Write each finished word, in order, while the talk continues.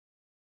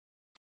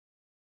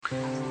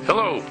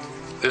Hello,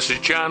 this is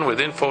John with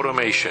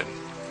Infotomation.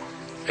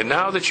 And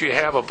now that you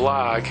have a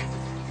blog,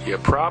 you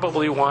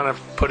probably want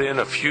to put in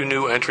a few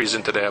new entries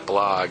into that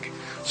blog.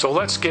 So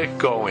let's get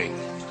going.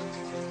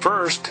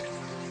 First,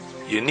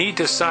 you need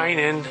to sign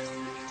in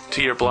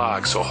to your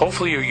blog. So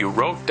hopefully you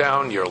wrote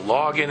down your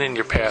login and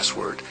your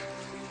password.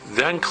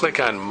 Then click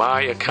on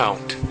My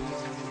Account.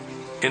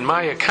 In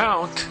My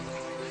Account,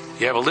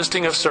 you have a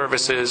listing of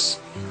services.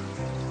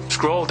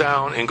 Scroll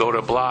down and go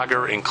to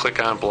Blogger and click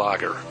on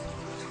Blogger.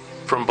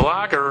 From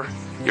Blogger,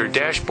 your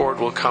dashboard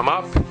will come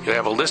up. You'll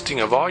have a listing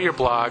of all your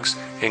blogs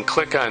and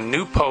click on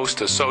New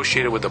Post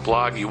associated with the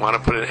blog you want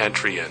to put an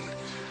entry in.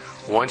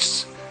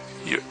 Once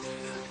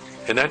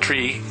an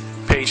entry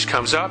page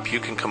comes up, you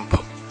can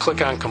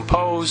click on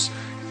Compose,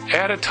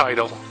 add a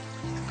title,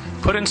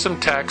 put in some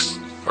text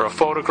or a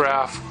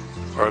photograph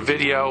or a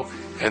video,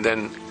 and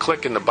then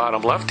click in the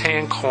bottom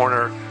left-hand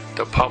corner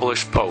to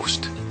Publish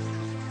Post.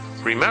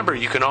 Remember,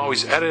 you can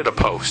always edit a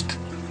post.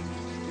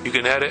 You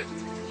can edit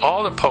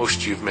all the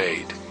posts you've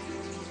made.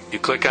 You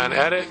click on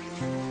Edit,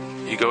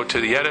 you go to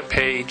the Edit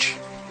page,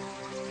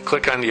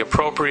 click on the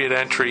appropriate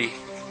entry,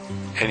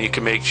 and you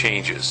can make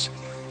changes.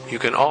 You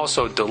can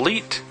also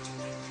delete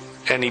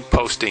any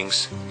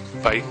postings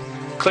by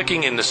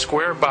clicking in the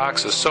square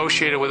box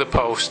associated with a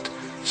post,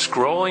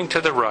 scrolling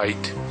to the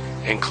right,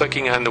 and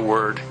clicking on the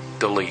word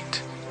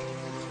Delete.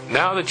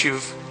 Now that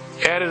you've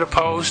added a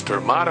post or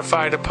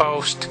modified a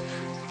post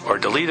or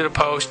deleted a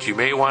post, you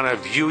may want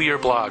to view your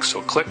blog.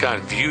 So click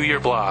on View Your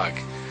Blog.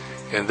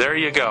 And there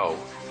you go.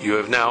 You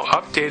have now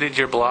updated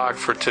your blog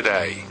for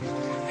today.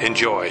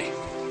 Enjoy.